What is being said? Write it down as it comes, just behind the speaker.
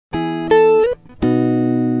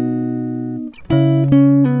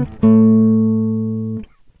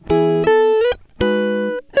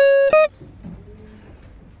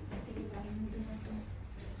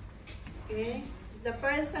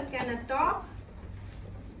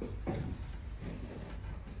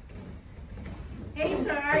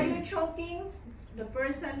are you choking? The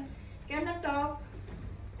person cannot talk,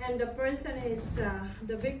 and the person is,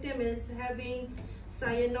 the victim is having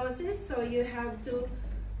cyanosis, so you have to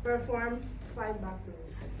perform 5 back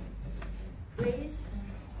blows. Place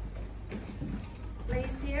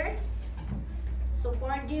here.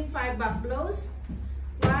 Support, give 5 back blows.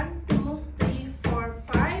 1, 2, 3, 4,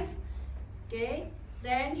 5. Okay.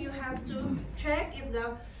 Then you have to check if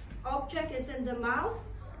the object is in the mouth.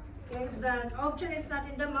 Okay. If the object is not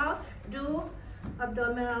in the mouth, do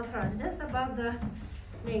abdominal thrust just above the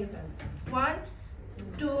navel. 1,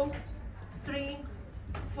 2, 3,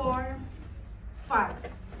 4, 5.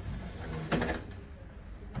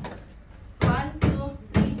 1, 2,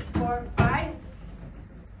 3, 4, 5.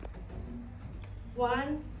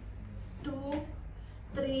 1, 2,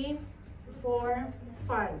 3, 4,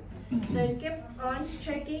 5. Then keep on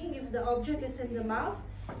checking if the object is in the mouth.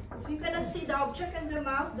 If you cannot see the object in the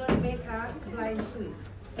mouth, don't make a blind sweep,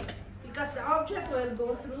 because the object will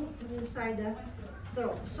go through inside the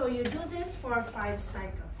throat. So you do this for 5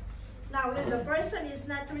 cycles. Now, if the person is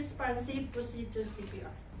not responsive, proceed to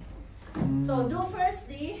CPR. So do first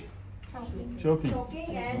the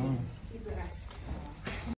choking and CPR.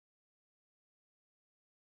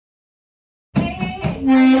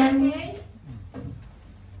 Hey.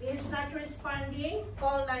 Is not responding,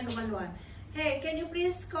 call 911. Hey, can you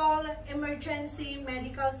please call emergency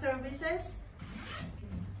medical services?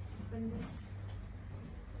 Open this.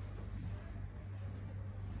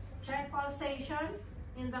 Check pulsation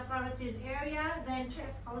in the carotid area, then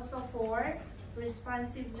check also for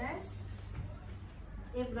responsiveness.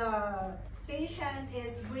 If the patient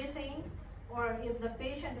is breathing or if the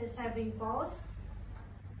patient is having pulse,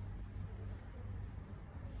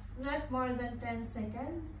 not more than 10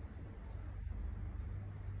 seconds.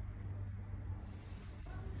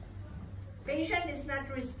 Patient is not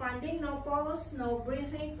responding, no pulse, no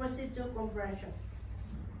breathing, proceed to compression.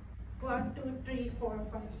 1, 2, 3, 4,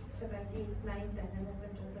 5, 6, 7, 8, 9, 10, 11,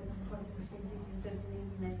 12, 13, 14, 15, 16, 17,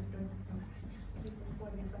 18, 19, 20, 21, 22, 23, 24,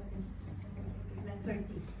 25, 26, 27, 28, 29,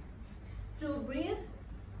 30. To breathe,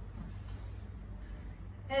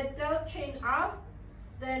 head tilt, chin up,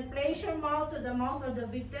 then place your mouth to the mouth of the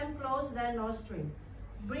victim, close the nostril.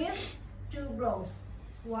 Breathe, 2 blows.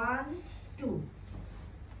 1, 2.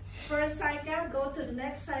 First cycle, go to the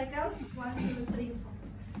next cycle. 1, 2, 3, 4.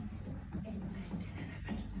 8, 9, 10, 11,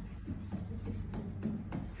 12, 13, 14, 15, 16, 17,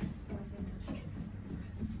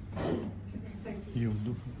 18,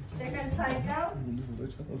 19, 20. Second cycle.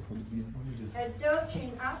 Head tilt,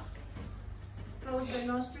 chin up. Close the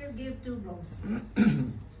nostril, give 2 blows.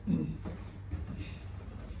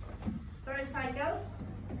 Third cycle.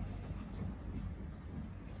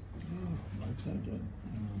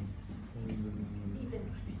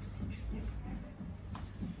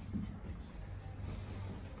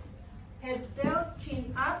 Head tilt,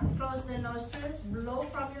 chin up, close the nostrils, blow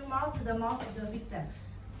from your mouth to the mouth of the victim.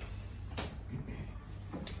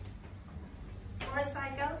 Fourth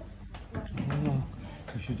cycle.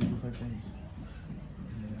 You should do 5 times.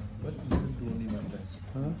 But they will do only 1 time.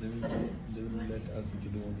 Huh? They will let us to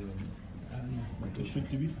do only 1 time. But it should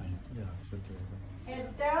be fine. Yeah, it's okay. Head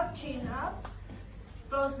tilt, chin up,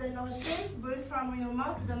 close the nostrils, breathe from your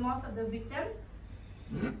mouth to the mouth of the victim.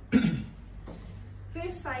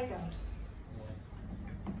 Fifth cycle.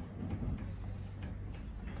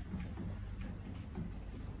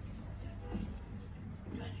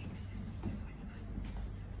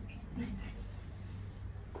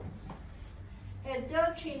 Head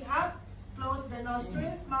tilt, chin up, close the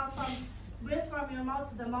nostrils, breathe from your mouth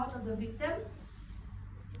to the mouth of the victim.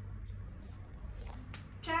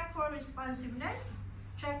 Check for responsiveness.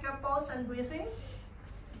 Check your pulse and breathing.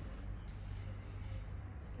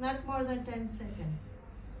 Not more than 10 seconds.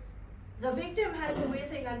 The victim has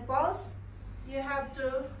breathing and pulse. You have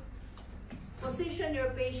to position your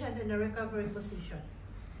patient in a recovery position.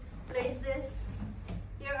 Place this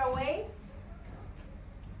here away.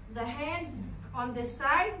 The hand on this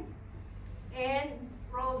side and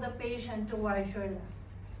roll the patient towards your left.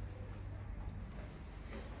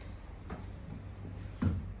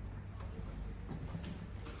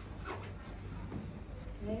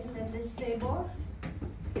 Okay, then this table,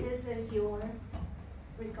 this is your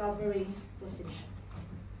recovery position.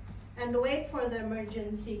 And wait for the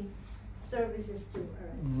emergency services to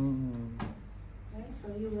arrive. Okay, so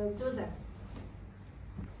you will do that.